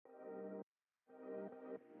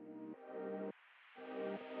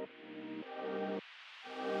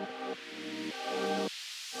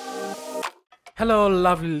Hello,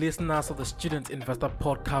 lovely listeners of the Student Investor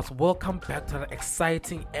Podcast. Welcome back to an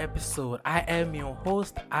exciting episode. I am your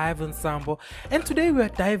host, Ivan Sambo, and today we are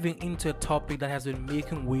diving into a topic that has been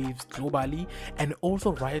making waves globally and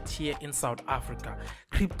also right here in South Africa: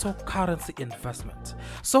 cryptocurrency investment.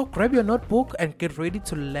 So grab your notebook and get ready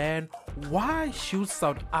to learn why should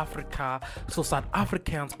South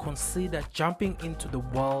Africans consider jumping into the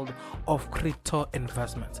world of crypto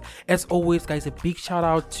investments. As always, guys, a big shout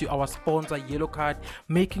out to our sponsor, Yellow Card,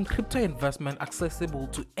 making crypto investment accessible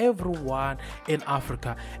to everyone in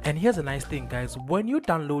Africa. And here's a nice thing, guys: when you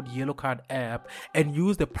download Yellow Card app and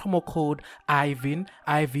use the promo code IVYN,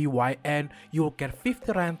 IVYN, you'll get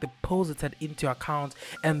 50 Rand deposited into your account,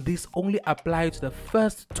 and this only applies to the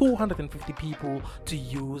first 250 people to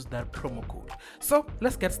use that promo code. So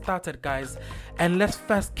let's get started, guys, and let's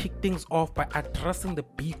first kick things off by addressing the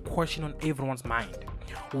big question on everyone's mind: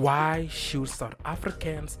 why should South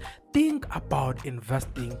Africans think about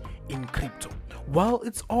investing in crypto? Well,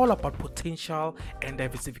 it's all about potential and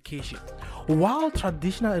diversification. While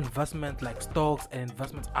traditional investments like stocks and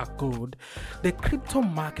investments are good, the crypto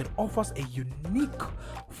market offers a unique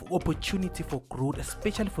opportunity for growth,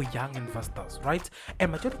 especially for young investors, right?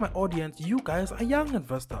 And majority of my audience, you guys are young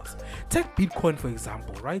investors. Take Bitcoin for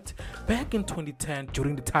example, right? Back in 2010,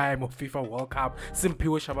 during the time of FIFA World Cup,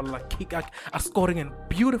 Simpiwe Shabalala Kikak are scoring a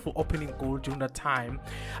beautiful opening goal during that time.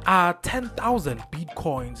 10,000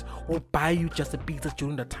 Bitcoins will buy you just a pizza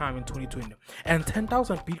during that time in 2020. And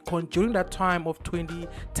 10,000 Bitcoin during that time of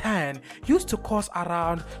 2010 used to cost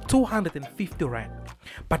around 250 Rand.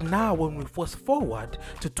 But now when we fast forward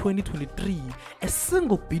to 2023, a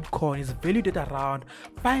single Bitcoin is valued at around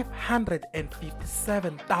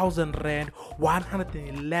 557,000 Rand,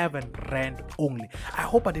 111 Rand only. I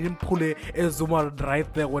hope I didn't pull a zoom out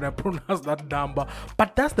right there when I pronounced that number,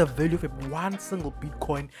 but that's the value of one single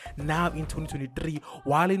Bitcoin now in 2023,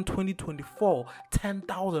 while in 2024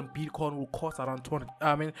 10,000 Bitcoin will cost around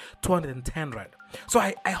 210 Rand. So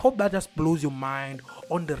I hope that just blows your mind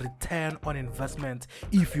on the return on investment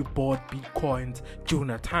if you bought Bitcoins during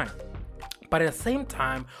that time. But at the same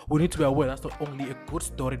time, we need to be aware that's not only a good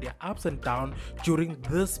story. There are ups and downs during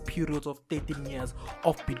this period of 13 years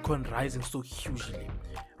of Bitcoin rising so hugely,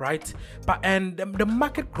 right? And the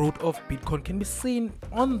market growth of Bitcoin can be seen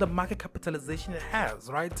on the market capitalization it has,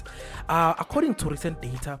 right? According to recent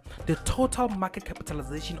data, the total market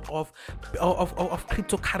capitalization of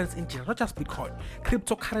cryptocurrency in general, not just Bitcoin,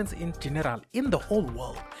 cryptocurrency in general in the whole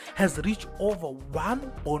world has reached over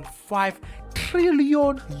 1.5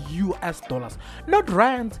 trillion US dollars, not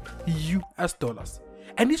rands, US dollars.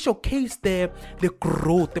 And this showcases the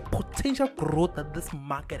growth, the potential growth that this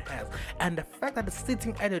market has, and the fact that it's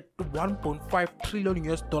sitting at a 1.5 trillion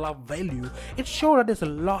US dollar value. It shows that there's a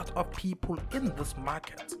lot of people in this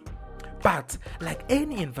market. But like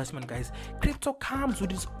any investment, guys, crypto comes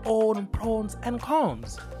with its own pros and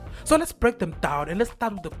cons. So let's break them down, and let's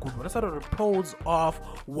start with the good one. Let's start with the pros of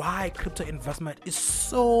why crypto investment is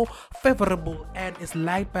so favorable and is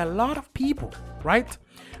liked by a lot of people, right?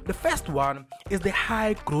 The first one is the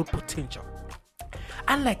high growth potential.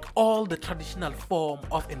 Unlike all the traditional form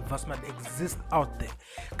of investment that exists out there,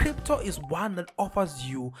 crypto is one that offers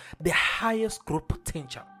you the highest growth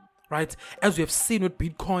potential. Right? As we have seen with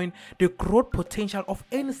Bitcoin, the growth potential of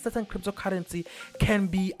any certain cryptocurrency can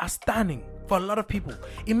be astounding for a lot of people.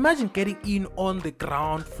 Imagine getting in on the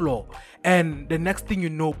ground floor, and the next thing you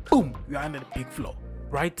know, boom, you're under the big floor,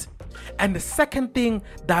 right? And the second thing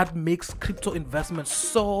that makes crypto investment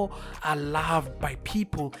so loved by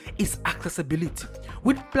people is accessibility.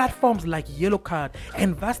 With platforms like Yellow Card,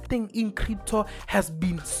 investing in crypto has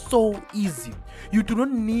been so easy. You do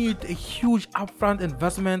not need a huge upfront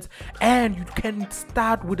investment, and you can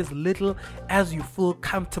start with as little as you feel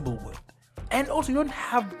comfortable with. And also, you don't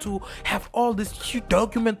have to have all this huge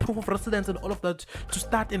document, proof of residence, and all of that to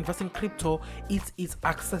start investing in crypto. It is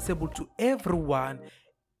accessible to everyone.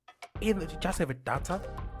 You just have a data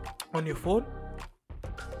on your phone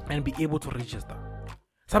and be able to register.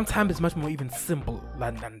 Sometimes it's much more even simple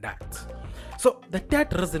than that. So the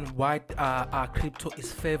third reason why crypto is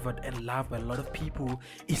favored and loved by a lot of people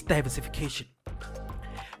is diversification.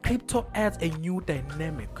 Crypto adds a new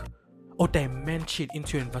dynamic or dimension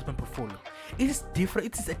into your investment portfolio. It is different.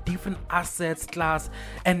 It is a different assets class,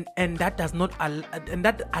 and that does not and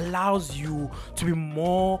that allows you to be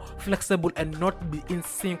more flexible and not be in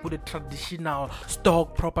sync with the traditional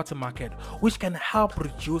stock property market, which can help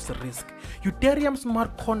reduce risk. Ethereum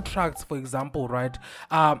smart contracts, for example, right?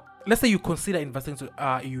 let's say you consider investing to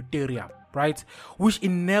Ethereum, right, which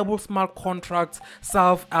enables smart contracts,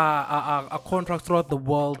 self contracts throughout the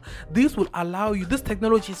world. This will allow you. This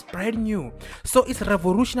technology is brand new, so it's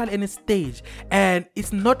revolutionary in its stage, and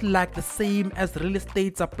it's not like the same as real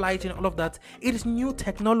estate, supply chain, all of that. It is new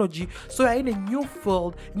technology, so you're in a new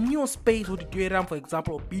field, new space with Ethereum, for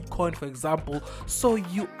example, or Bitcoin, for example. So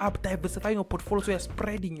you are diversifying your portfolio, so you're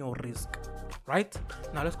spreading your risk. Right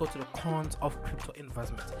now, let's go to the cons of crypto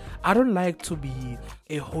investments. I don't like to be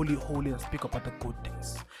a holy and speak about the good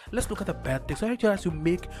things. Let's look at the bad things. So I suggest you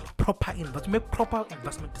make proper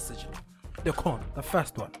investment decision. The con, the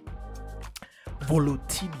first one,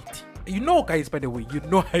 volatility. Guys, by the way,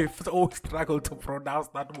 I always struggle to pronounce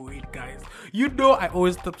that word, guys. I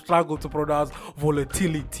always struggle to pronounce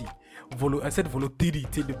volatility. I said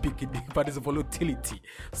volatility in the beginning, but it's volatility.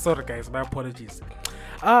 Sorry, guys, my apologies.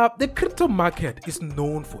 The crypto market is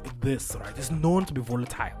known for this, right? It's known to be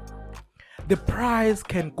volatile. The price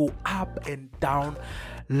can go up and down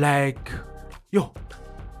like,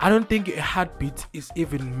 I don't think a heartbeat is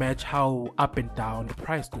even match how up and down the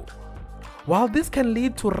price go. While this can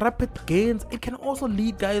lead to rapid gains, it can also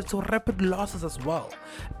lead, guys, to rapid losses as well.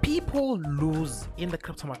 People lose in the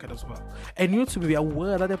crypto market as well. And you need to be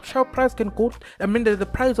aware that the share price can go, the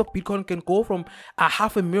price of Bitcoin can go from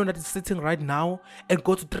 $500,000 that is sitting right now and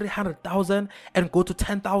go to 300,000 and go to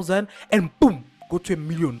 10,000 and boom, go to $1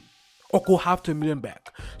 million or go half to $1 million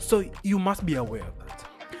back. So you must be aware of that.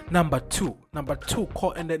 Number two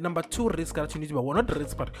risk that you need to be aware, not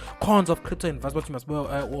risk, but cons of crypto investment you must be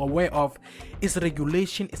aware of is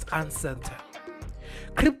regulation is uncertain.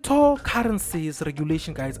 Cryptocurrencies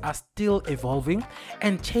regulation, guys, are still evolving,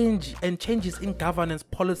 and changes in governance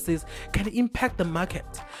policies can impact the market.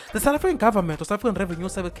 The South African government or South African Revenue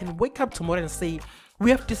Service can wake up tomorrow and say, we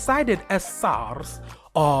have decided as SARS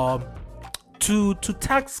to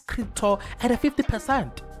tax crypto at a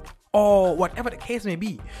 50%. Or whatever the case may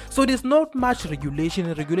be. So there's not much regulation,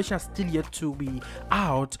 and regulation are still yet to be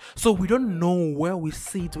out. So we don't know where we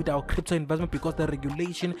sit with our crypto investment because the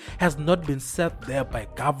regulation has not been set there by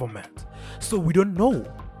government. So we don't know.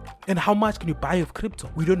 And how much can you buy of crypto?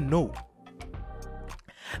 We don't know.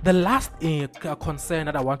 The last concern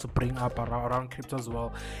that I want to bring up around crypto as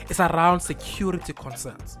well is around security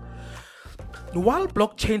concerns. While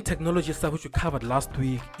blockchain technology stuff, which we covered last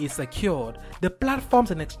week, is secured, the platforms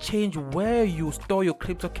and exchange where you store your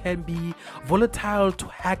crypto can be volatile to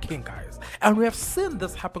hacking, guys. And we have seen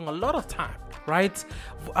this happen a lot of time, right?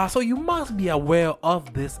 So you must be aware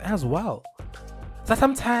of this as well. So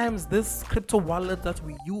sometimes this crypto wallet that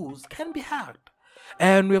we use can be hacked.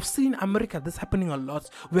 And we have seen in America this happening a lot.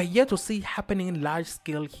 We are yet to see happening in large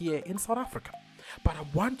scale here in South Africa. But I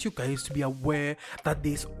want you guys to be aware that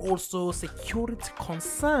there's also security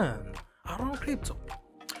concern around crypto.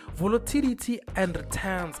 Volatility and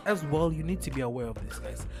returns as well. You need to be aware of this,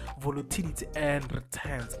 guys. Volatility and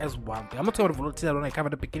returns as one thing. I'm not talking about volatility when I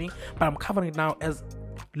covered at the beginning, but I'm covering it now as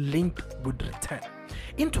linked with return.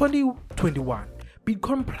 In 2021,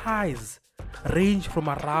 Bitcoin price ranged from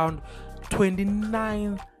around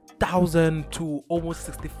 29,000 to almost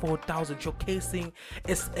 64,000, showcasing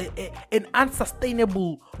an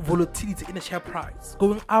unsustainable volatility in the share price,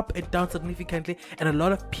 going up and down significantly, and a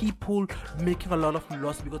lot of people making a lot of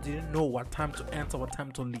loss because they didn't know what time to enter, what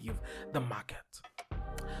time to leave the market.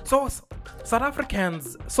 So as South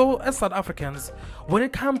Africans, when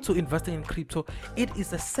it comes to investing in crypto, it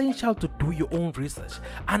is essential to do your own research,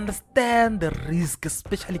 understand the risk,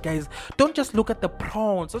 especially, guys. Don't just look at the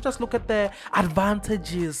pros, don't just look at the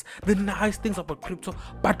advantages, the nice things about crypto,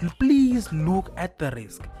 but please look at the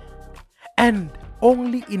risk and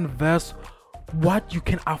only invest what you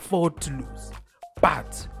can afford to lose.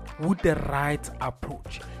 But with the right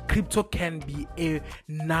approach, crypto can be a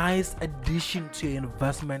nice addition to your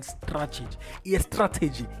investment strategy. It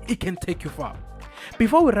can take you far.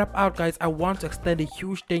 Before we wrap out, guys, I want to extend a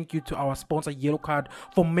huge thank you to our sponsor Yellow Card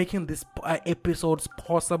for making this episodes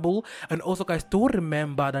possible. And also, guys, do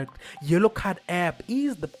remember that Yellow Card app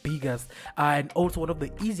is the biggest and also one of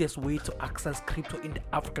the easiest way to access crypto in the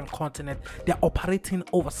African continent. They're operating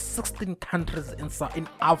over 16 countries in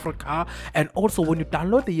Africa. And also, when you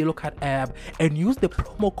download the Yellow Card app and use the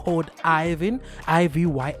promo code IVYN,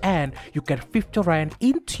 IVYN, you get 50 Rand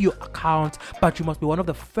into your account, but you must be one of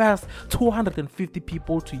the first 250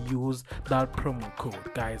 people to use that promo code,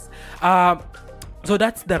 guys. So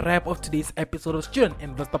that's the wrap of today's episode of Student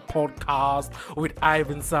Investor Podcast with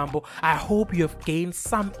Ivan Sambo. I hope you have gained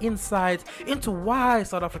some insight into why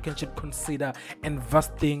South Africans should consider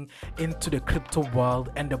investing into the crypto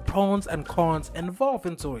world and the pros and cons involved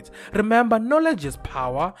into it. Remember, knowledge is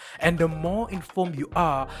power, and the more informed you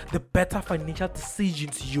are, the better financial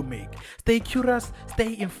decisions you make. Stay curious,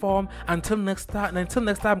 stay informed. Until next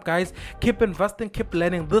time, guys, keep investing, keep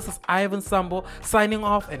learning. This is Ivan Sambo signing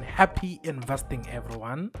off, and happy investing,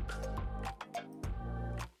 everyone.